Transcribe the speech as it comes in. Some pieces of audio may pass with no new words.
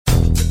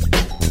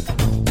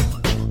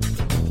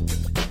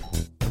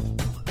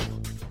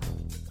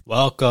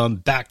Welcome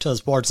back to the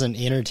Sports and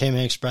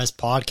Entertainment Express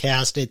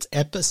podcast. It's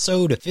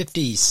episode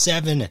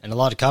 57 and a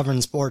lot of covering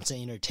sports and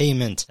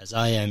entertainment as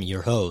I am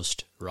your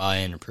host,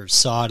 Ryan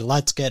Persad.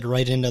 Let's get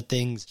right into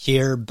things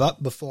here,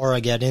 but before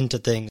I get into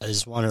things, I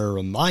just want to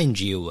remind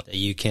you that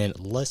you can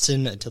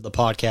listen to the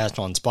podcast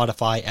on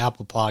Spotify,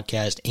 Apple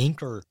Podcast,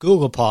 Anchor,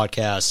 Google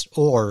Podcasts,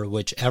 or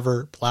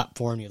whichever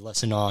platform you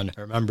listen on.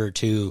 Remember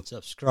to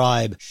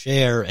subscribe,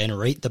 share, and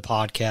rate the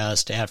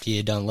podcast after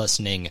you're done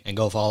listening, and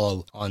go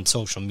follow on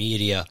social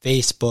media.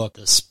 Facebook,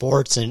 the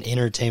Sports and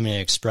Entertainment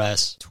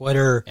Express,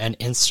 Twitter, and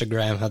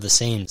Instagram have the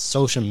same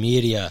social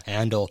media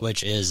handle,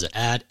 which is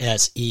at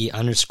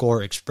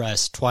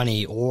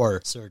 @SE_Express20,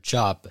 or search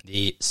up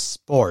the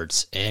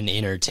Sports and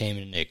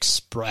Entertainment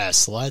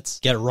Express.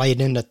 Let's get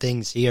right into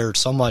things here.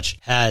 So much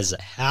has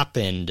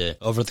happened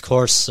over the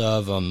course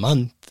of a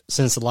month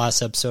since the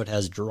last episode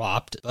has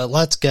dropped, but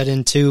let's get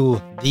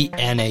into the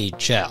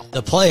NHL.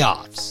 The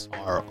playoffs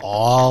are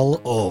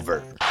all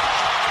over.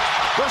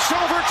 The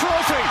Silver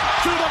Trophy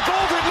to the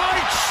Golden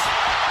Knights!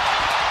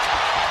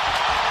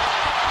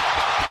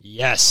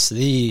 Yes,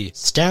 the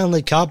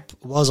Stanley Cup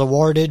was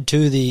awarded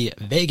to the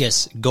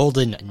Vegas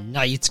Golden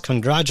Knights.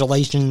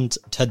 Congratulations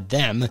to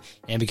them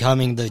in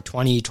becoming the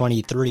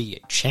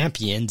 2023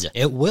 champions.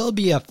 It will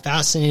be a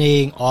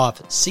fascinating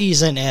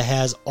off-season. It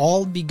has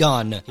all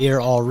begun here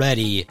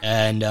already,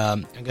 and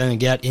I'm going to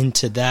get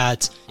into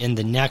that in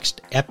the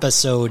next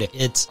episode.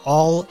 It's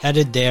all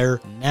headed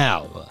there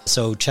now,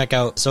 so check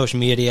out social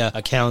media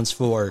accounts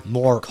for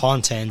more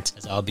content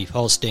as I'll be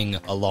posting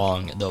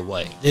along the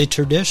way. The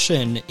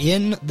tradition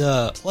in the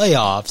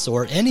playoffs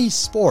or any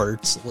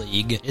sports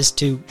league is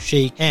to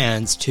shake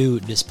hands to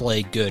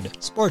display good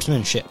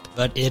sportsmanship,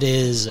 but it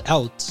is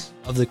out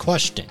of the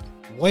question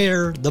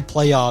where the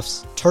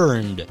playoffs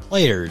turned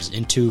players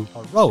into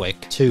heroic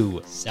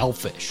to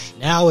selfish.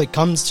 Now it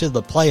comes to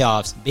the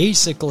playoffs,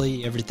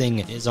 basically everything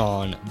is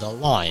on the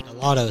line. A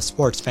lot of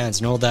sports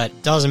fans know that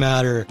it doesn't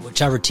matter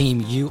whichever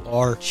team you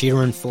are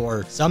cheering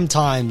for.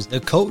 Sometimes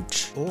the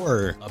coach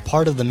or a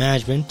part of the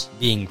management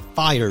being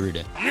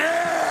fired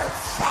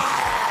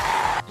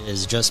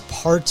is just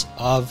part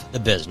of the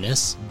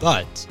business,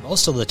 but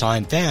most of the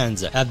time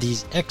fans have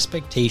these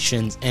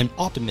expectations and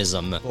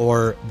optimism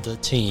for the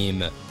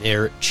team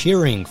they're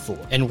cheering for,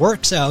 and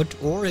works out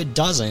or it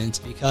doesn't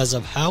because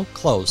of how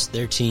close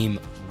their team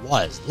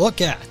was.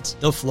 Look at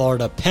the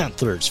Florida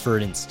Panthers, for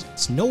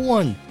instance. No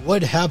one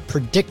would have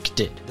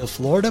predicted the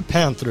Florida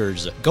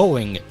Panthers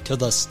going to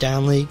the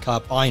Stanley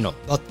Cup Final,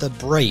 but the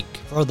break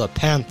for the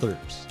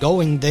Panthers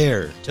going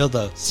there to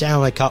the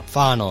Stanley Cup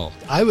Final,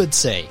 I would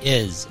say,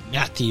 is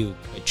Matthew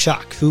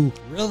Tkachuk, who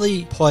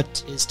really put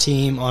his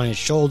team on his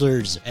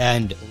shoulders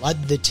and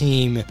led the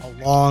team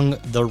along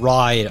the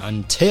ride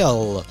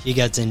until he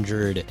gets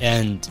injured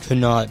and could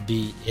not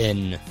be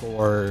in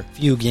for a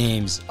few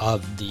games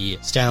of the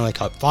Stanley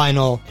Cup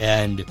Final,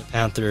 and the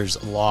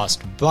Panthers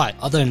lost. But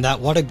other than that,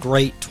 what a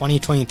great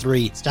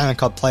 2023 Stanley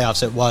Cup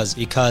playoffs it was,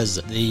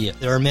 because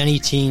there are many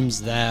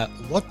teams that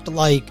looked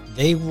like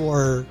they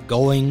were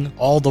going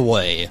all the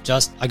way.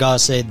 Just, I gotta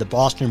say, the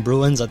Boston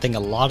Bruins, I think a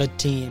lot of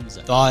teams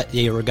thought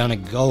they were gonna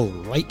go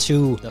right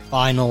to the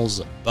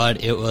finals,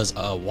 but it was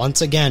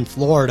once again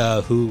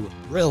Florida who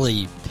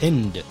really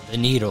pinned the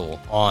needle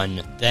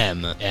on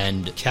them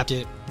and kept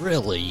it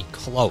really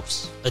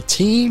close. A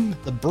team,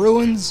 the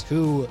Bruins,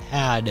 who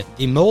had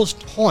the most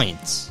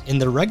points in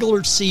the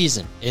regular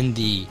season in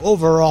the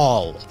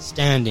overall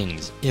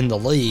standings in the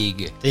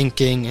league,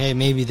 thinking, hey,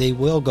 maybe they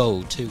will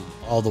go to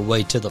all the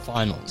way to the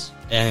finals.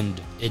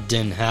 And it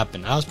didn't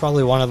happen. I was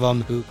probably one of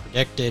them who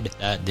predicted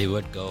that they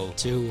would go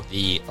to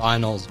the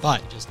finals,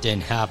 but it just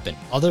didn't happen.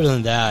 Other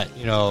than that,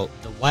 the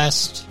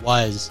West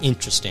was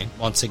interesting.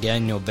 Once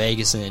again,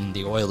 Vegas and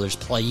the Oilers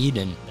played,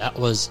 and that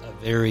was a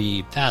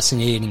very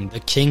fascinating. The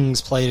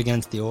Kings played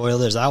against the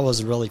Oilers. That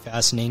was really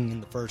fascinating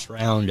in the first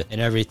round and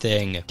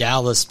everything.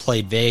 Dallas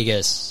played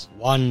Vegas,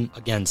 won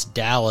against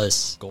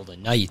Dallas.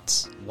 Golden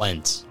Knights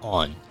went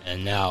on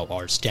and now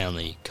are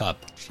Stanley Cup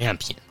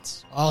champions.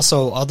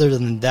 Also, other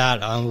than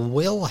that, I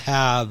will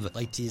have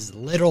these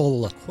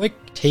little quick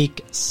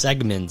take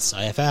segments.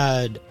 I have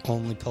had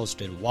only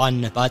posted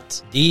one,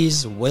 but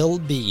these will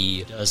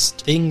be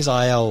just things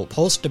I'll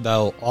post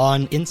about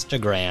on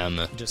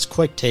Instagram, just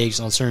quick takes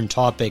on certain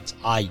topics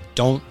I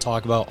don't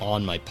talk about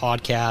on my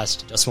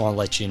podcast. Just want to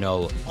let you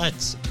know.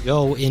 Let's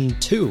go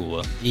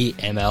into the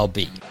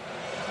MLB.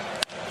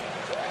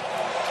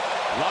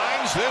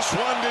 Lines this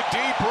one to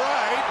deep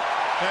right,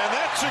 and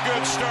that's a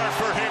good start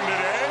for him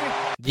today.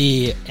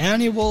 The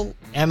annual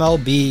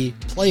MLB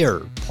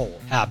player poll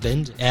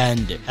happened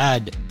and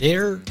had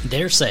their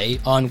say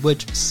on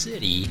which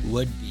city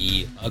would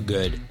be a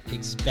good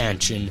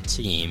expansion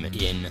team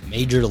in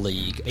Major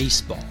League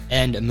Baseball.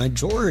 And a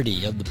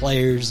majority of the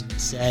players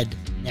said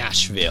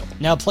Nashville.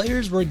 Now,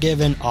 players were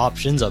given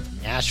options of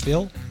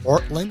Nashville,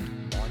 Portland,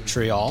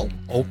 Montreal,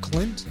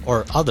 Oakland,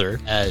 or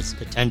other as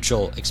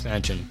potential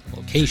expansion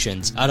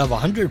locations. Out of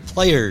 100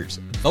 players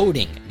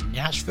voting,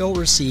 Nashville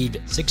received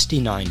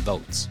 69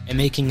 votes, and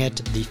making it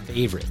the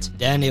favorite.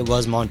 Then it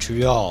was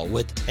Montreal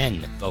with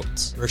 10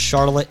 votes. For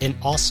Charlotte and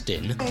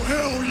Austin, Oh,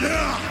 hell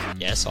yeah!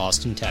 yes,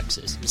 Austin,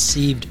 Texas,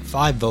 received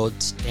 5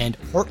 votes, and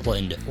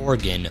Portland,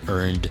 Oregon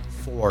earned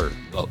 4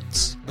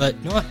 votes.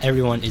 But not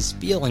everyone is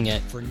feeling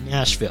it for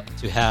Nashville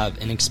to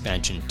have an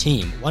expansion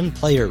team. One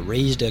player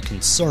raised a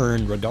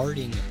concern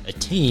regarding a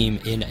team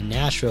in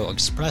Nashville,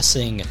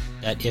 expressing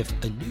that if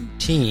a new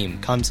team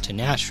comes to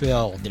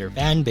Nashville, their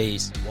fan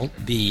base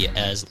won't be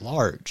as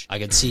large. I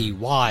can see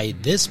why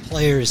this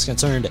player is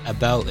concerned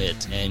about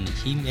it, and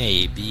he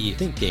may be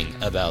thinking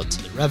about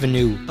the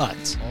revenue,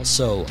 but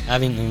also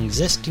having an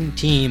existing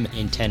team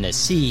in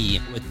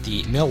Tennessee with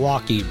the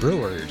Milwaukee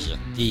Brewers.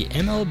 The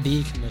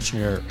MLB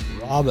Commissioner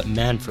Rob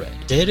Manfred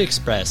did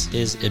express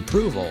his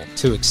approval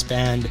to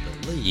expand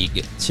the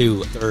league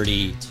to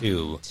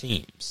 32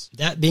 teams.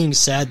 That being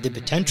said, the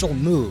potential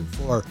move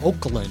for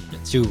Oakland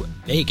to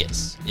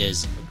Vegas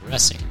is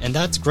progressing, and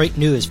that's great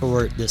news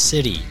for the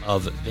city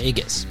of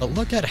Vegas. But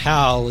look at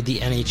how the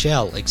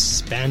NHL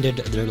expanded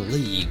their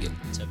league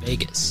to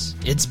Vegas.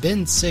 It's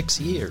been 6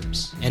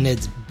 years, and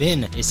it's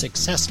been a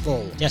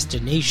successful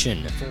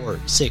destination for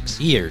 6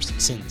 years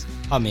since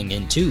coming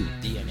into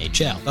the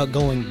NHL. But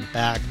going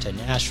back to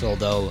Nashville,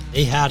 though,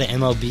 they had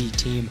an MLB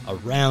team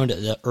around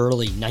the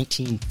early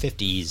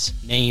 1950s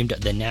named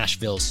the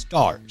Nashville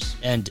Stars.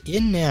 And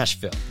in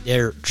Nashville,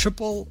 their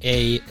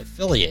AAA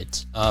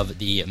affiliate of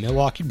the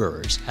Milwaukee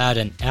Brewers had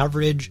an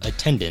average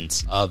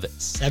attendance of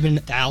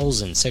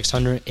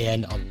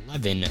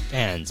 7,611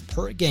 fans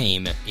per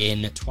game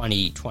in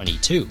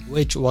 2022,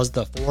 which was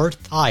the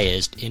 4th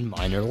highest in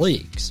minor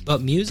leagues.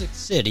 But Music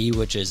City,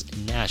 which is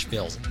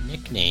Nashville's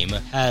nickname,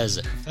 has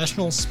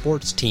professional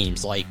sports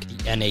teams like the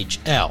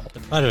NHL, the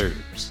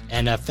Predators,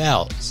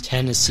 NFL's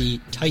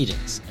Tennessee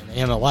Titans, and the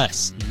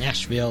MLS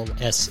Nashville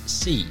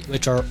SC,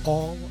 which are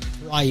all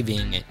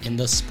thriving in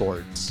the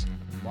sports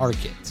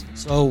market.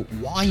 So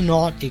why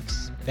not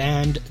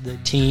expand the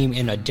team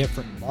in a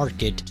different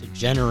market to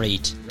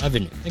generate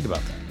revenue? Think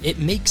about that. It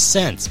makes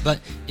sense, but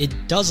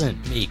it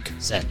doesn't make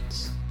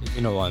sense. If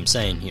you know what I'm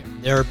saying here.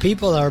 There are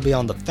people that are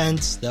beyond the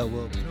fence that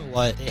will, you know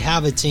what, they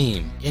have a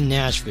team in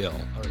Nashville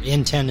or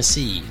in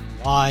Tennessee.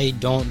 Why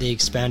don't they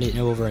expand it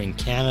over in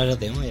Canada?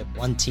 They only have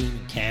one team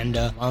in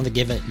Canada. Why don't they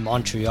give it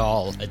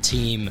Montreal a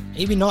team?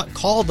 Maybe not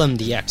call them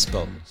the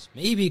Expos.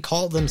 Maybe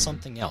call them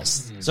something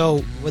else.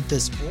 So with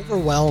this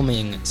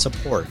overwhelming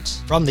support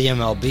from the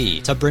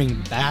MLB to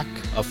bring back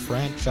a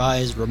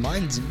franchise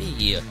reminds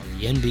me of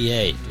the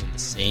NBA doing the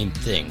same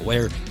thing,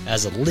 where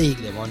as a league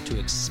they want to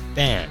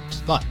expand.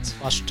 But the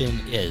question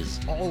is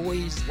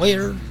always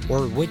where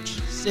or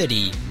which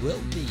city will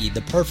be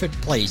the perfect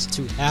place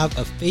to have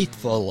a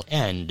faithful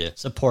and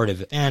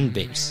supportive fan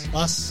base,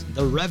 plus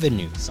the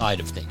revenue side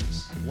of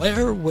things.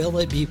 Where will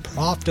it be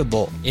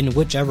profitable in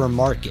whichever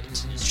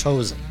market is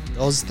chosen?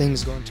 Those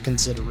things go into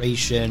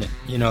consideration.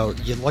 You know,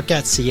 you look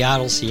at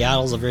Seattle.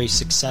 Seattle's a very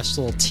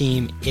successful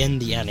team in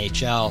the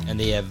NHL, and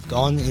they have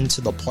gone into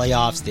the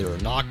playoffs. They were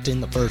knocked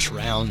in the first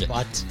round,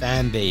 but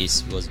fan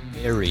base was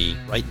very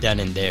right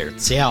then and there.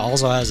 Seattle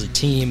also has a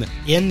team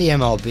in the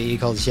MLB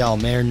called the Seattle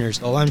Mariners.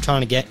 But what I'm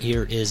trying to get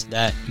here is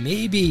that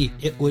maybe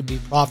it would be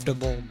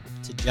profitable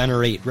to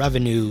generate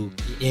revenue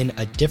in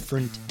a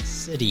different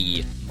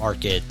city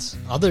market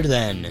other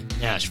than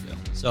Nashville.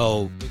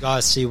 So we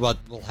gotta see what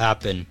will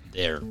happen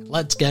there.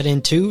 Let's get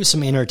into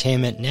some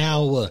entertainment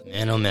now.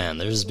 Man, oh man,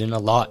 there's been a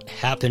lot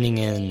happening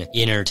in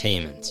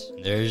entertainment.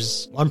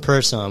 There's one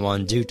person I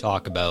want to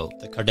talk about,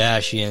 the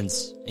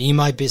Kardashians. And you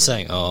might be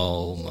saying,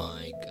 oh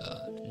my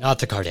god, not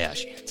the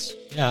Kardashians.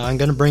 Yeah, I'm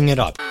gonna bring it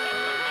up.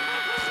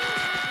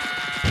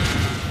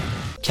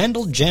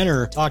 Kendall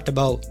Jenner talked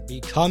about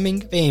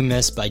becoming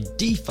famous by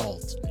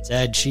default and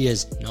said she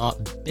is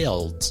not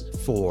built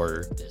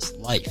for this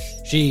life.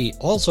 She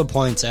also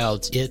points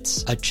out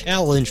it's a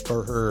challenge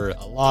for her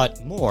a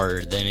lot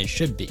more than it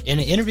should be. In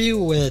an interview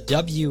with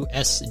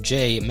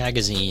WSJ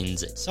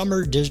Magazine's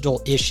summer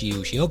digital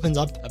issue, she opens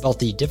up about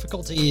the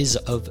difficulties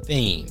of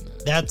fame.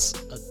 That's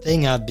a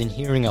thing I've been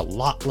hearing a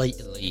lot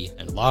lately,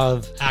 and a lot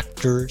of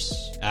actors,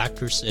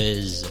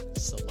 actresses,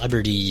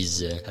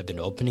 celebrities have been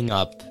opening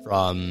up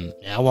from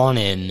now on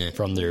in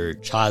from their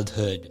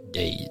childhood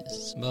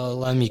days. Well,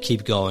 let me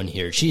keep going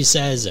here. She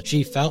says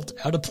she felt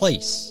out of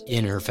place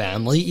in her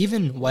family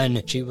even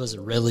when she was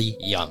really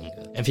young,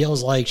 and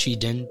feels like she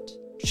didn't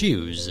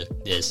choose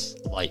this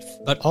life,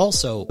 but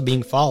also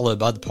being followed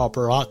by the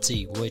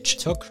paparazzi, which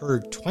took her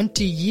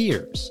 20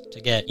 years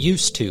to get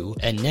used to,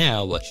 and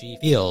now she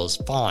feels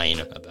fine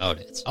about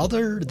it.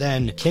 Other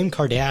than Kim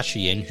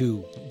Kardashian,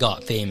 who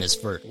got famous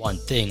for one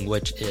thing,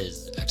 which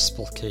is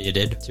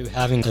explicated to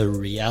having a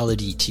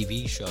reality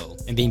TV show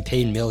and being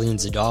paid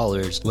millions of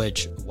dollars,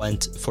 which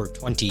went for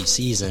 20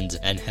 seasons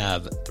and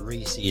have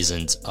 3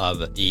 seasons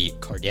of the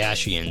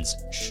Kardashians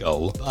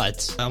show.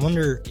 But I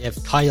wonder if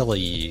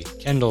Kylie,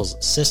 Kendall's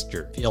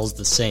sister feels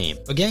the same.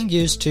 But getting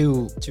used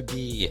to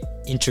be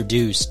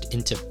introduced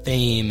into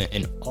fame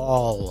and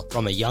all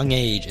from a young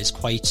age is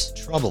quite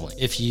troubling,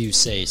 if you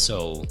say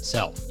so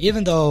self.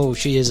 Even though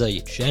she is a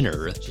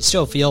Jenner, she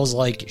still feels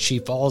like she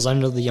falls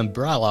under the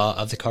umbrella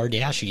of the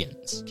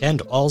Kardashians.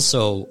 Kendall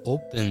also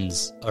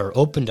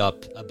opened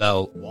up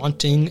about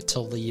wanting to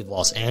leave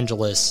Los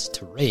Angeles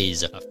to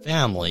raise a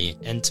family,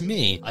 and to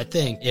me, I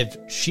think if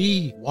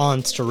she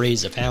wants to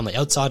raise a family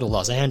outside of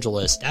Los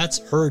Angeles, that's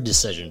her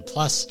decision.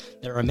 Plus,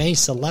 there are many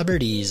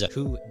celebrities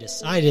who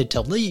decided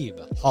to leave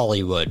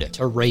Hollywood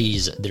to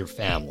raise their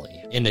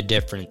family in a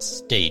different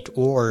state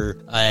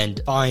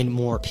and find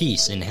more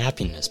peace and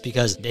happiness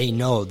because they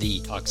know the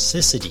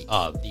toxicity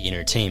of the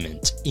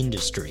entertainment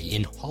industry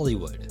in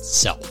Hollywood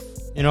itself.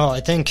 I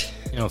think,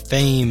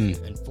 fame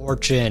and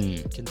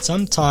fortune can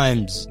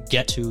sometimes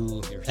get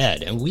to your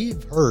head, and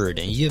you've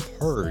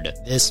heard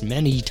this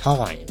many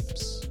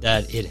times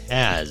that it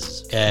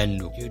has,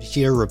 and you'd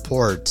hear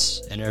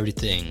reports and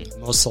everything.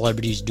 Most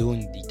celebrities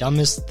doing the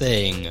dumbest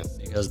thing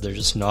because they're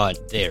just not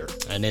there.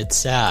 And it's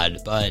sad,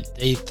 but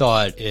they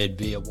thought it'd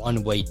be a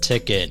one-way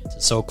ticket to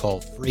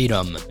so-called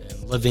freedom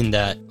and living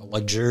that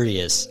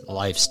luxurious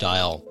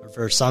lifestyle.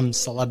 For some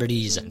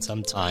celebrities, and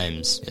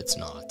sometimes it's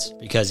not.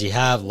 Because you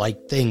have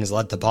things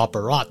like the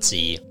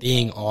paparazzi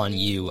being on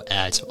you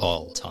at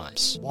all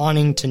times,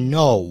 wanting to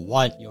know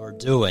what you're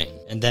doing,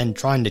 and then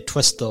trying to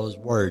twist those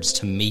words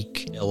to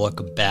make it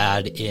look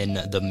bad in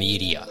the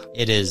media.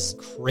 It is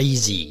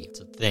crazy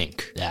to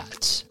think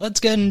that. Let's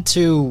get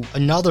into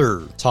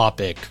another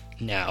topic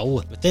now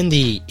within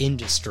the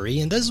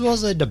industry, and this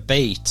was a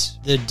debate.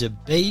 The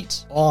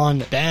debate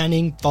on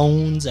banning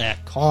phones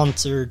at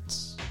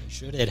concerts.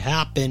 Should it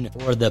happen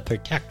for the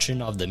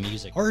protection of the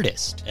music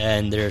artist?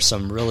 And there's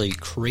some really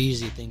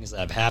crazy things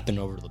that have happened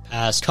over the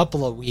past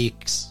couple of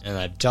weeks, and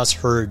I've just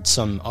heard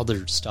some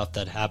other stuff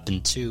that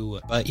happened too.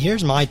 But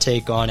here's my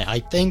take on it. I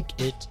think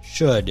it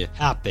should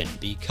happen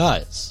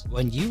because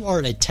when you are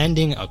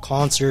attending a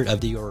concert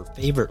of your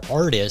favorite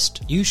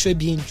artist, you should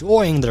be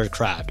enjoying their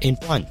craft in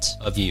front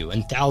of you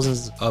and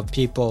thousands of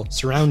people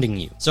surrounding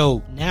you.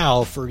 So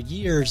now, for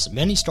years,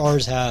 many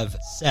stars have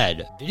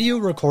said video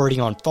recording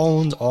on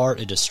phones are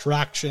a distraction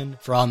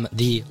from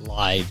the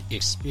live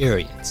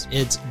experience.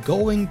 It's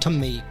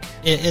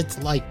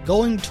like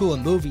going to a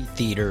movie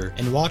theater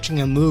and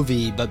watching a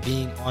movie but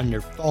being on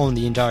your phone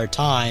the entire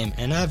time,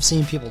 and I've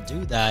seen people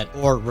do that,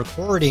 or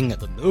recording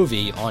the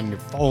movie on your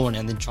phone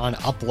and then trying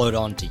to upload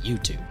onto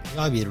YouTube. You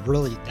gotta be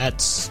really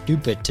that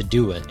stupid to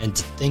do it and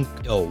to think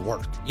it'll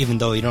work, even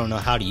though you don't know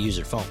how to use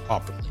your phone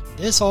properly.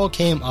 This all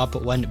came up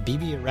when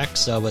Bebe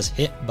Rexha was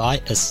hit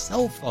by a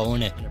cell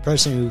phone, and the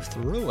person who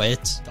threw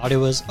it thought it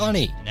was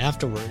funny. And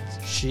afterwards,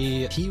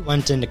 he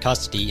went into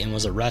custody and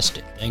was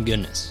arrested. Thank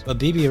goodness. But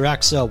Bebe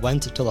Rexha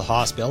went to the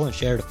hospital and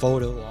shared a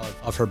photo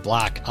of her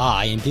black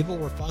eye, and people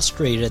were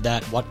frustrated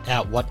at what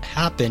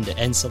happened,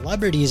 and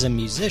celebrities and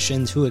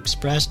musicians who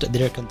expressed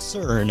their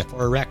concern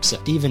for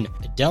Rexha. Stephen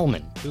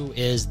Edelman, who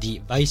is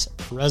the vice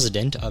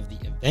president of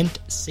the Event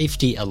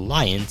Safety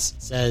Alliance,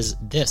 says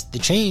this: the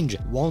change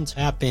won't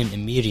happen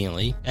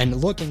immediately,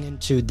 and looking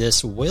into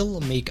this will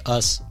make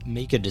us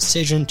make a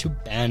decision to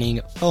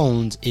banning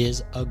phones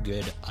is a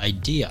good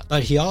idea.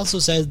 But he also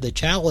says the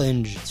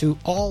challenge to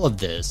all of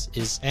this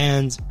is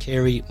fans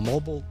carry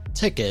mobile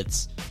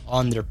tickets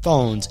on their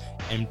phones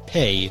and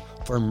pay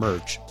for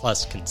merch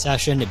plus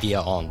concession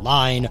via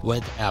online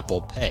with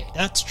Apple Pay.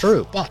 That's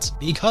true, but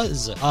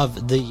because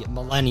of the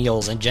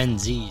millennials and Gen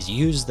Zs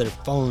use their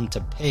phone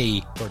to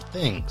pay for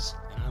things,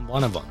 I'm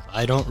one of them.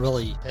 I don't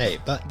really pay,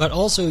 but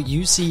also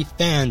you see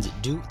fans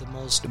do the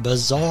most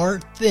bizarre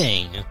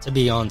thing to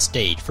be on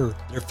stage for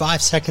their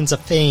 5 seconds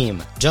of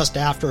fame just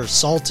after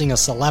assaulting a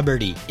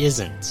celebrity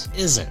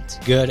isn't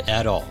good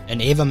at all.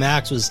 And Ava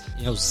Max was,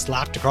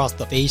 slapped across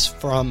the face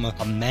from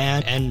a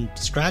man and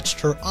scratched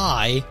her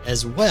eye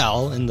as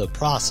well in the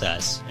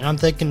process. And I'm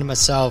thinking to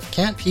myself,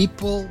 can't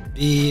people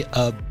be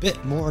a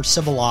bit more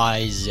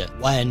civilized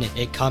when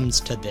it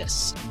comes to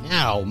this?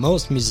 Now,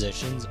 most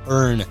musicians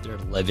earn their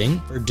living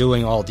for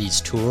doing all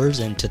these tours,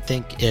 and to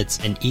think it's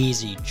an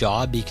easy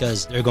job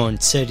because they're going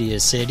city to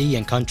city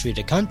and country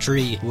to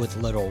country with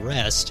little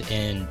rest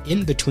and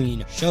in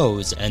between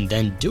shows, and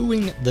then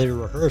doing the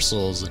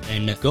rehearsals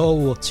and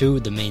go to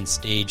the main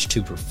stage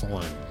to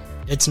perform.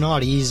 It's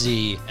not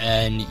easy,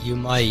 and you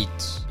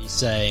might be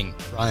saying,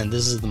 Ryan,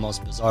 this is the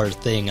most bizarre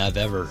thing I've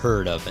ever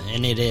heard of,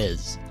 and it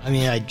is. I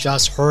mean, I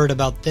just heard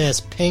about this.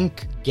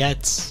 Pink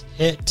gets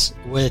hit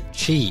with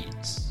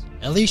cheese.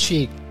 At least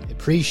she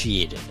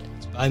appreciated it.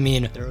 I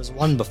mean, there was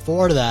one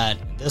before that.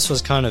 This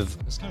was kind of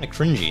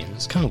cringy, and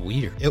it's kind of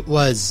weird. It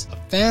was a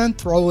fan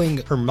throwing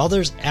her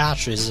mother's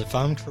ashes, if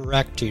I'm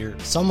correct here,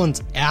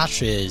 someone's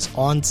ashes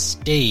on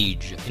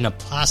stage in a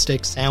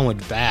plastic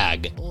sandwich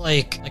bag.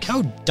 Like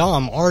how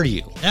dumb are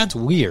you? That's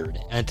weird.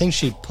 And I think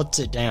she puts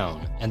it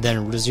down and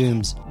then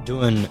resumes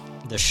doing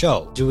the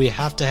show. Do we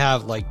have to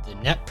have the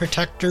net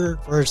protector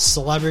for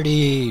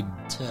celebrity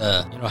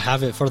to,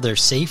 have it for their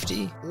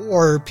safety,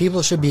 or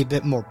people should be a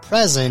bit more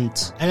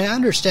present. And I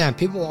understand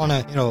people want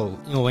to,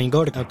 when you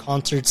go to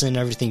concerts and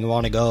everything, you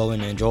want to go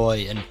and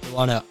enjoy, and you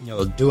want to,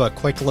 do a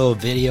quick little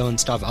video and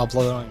stuff,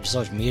 upload it on your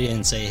social media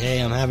and say,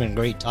 hey, I'm having a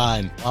great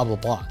time, blah, blah,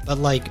 blah. But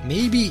like,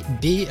 maybe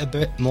be a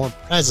bit more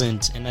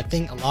present. And I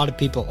think a lot of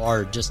people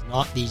are just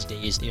not these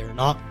days. They are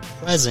not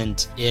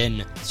present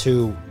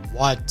into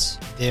what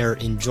they're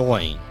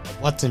enjoying,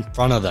 what's in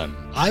front of them.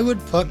 I would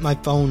put my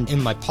phone in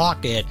my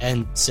pocket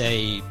and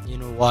say, you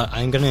know what,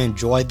 I'm going to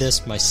enjoy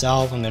this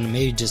myself. I'm going to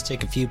maybe just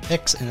take a few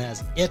pics, and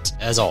that's it,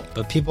 as all.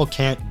 But people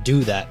can't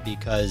do that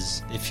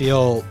because they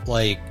feel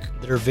like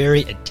they're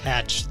very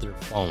attached to their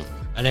phone.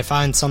 And I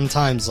find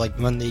sometimes, like,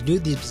 when they do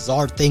these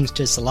bizarre things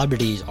to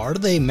celebrities, are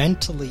they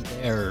mentally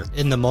there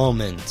in the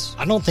moment?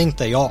 I don't think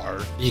they are,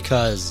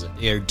 because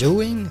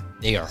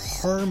they are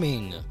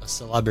harming a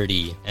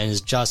celebrity, and it's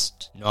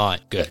just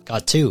not good.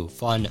 Got 2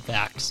 fun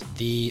facts.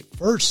 The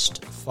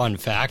first fun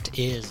fact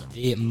is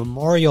the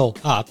Memorial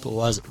Cup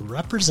was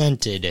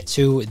represented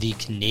to the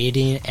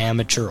Canadian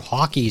Amateur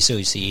Hockey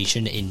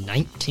Association in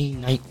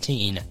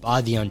 1919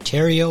 by the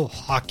Ontario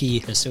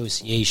Hockey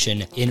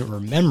Association in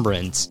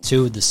remembrance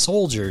to the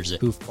soldiers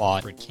who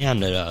fought for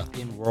Canada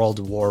in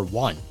World War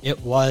I.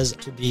 It was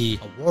to be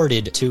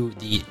awarded to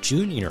the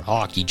junior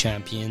hockey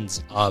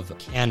champions of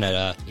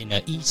Canada in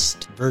an East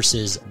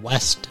versus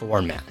West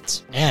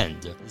format. And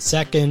the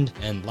second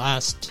and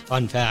last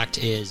fun fact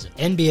is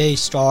NBA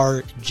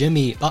star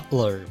Jimmy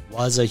Butler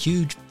was a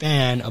huge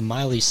fan of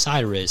Miley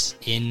Cyrus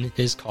in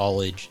his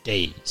college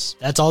days.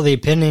 That's all the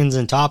opinions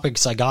and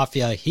topics I got for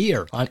you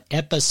here on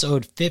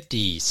episode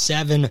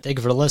 57. Thank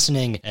you for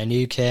listening, and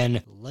you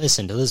can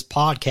listen to this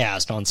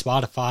podcast on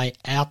Spotify,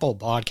 Apple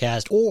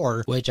Podcast,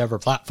 or whichever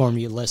platform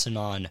you listen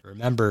on.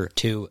 Remember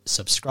to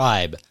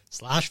subscribe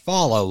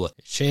 /follow,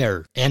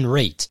 share, and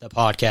rate the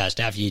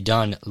podcast after you're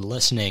done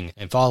listening,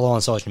 and follow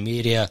on social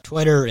media,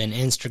 Twitter and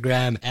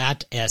Instagram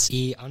at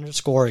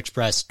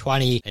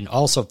SE_Express20, and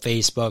also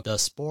Facebook, the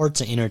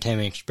Sports and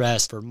Entertainment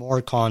Express, for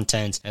more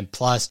content, and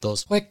plus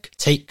those quick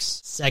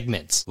takes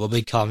segments will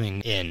be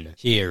coming in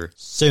here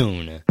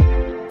soon.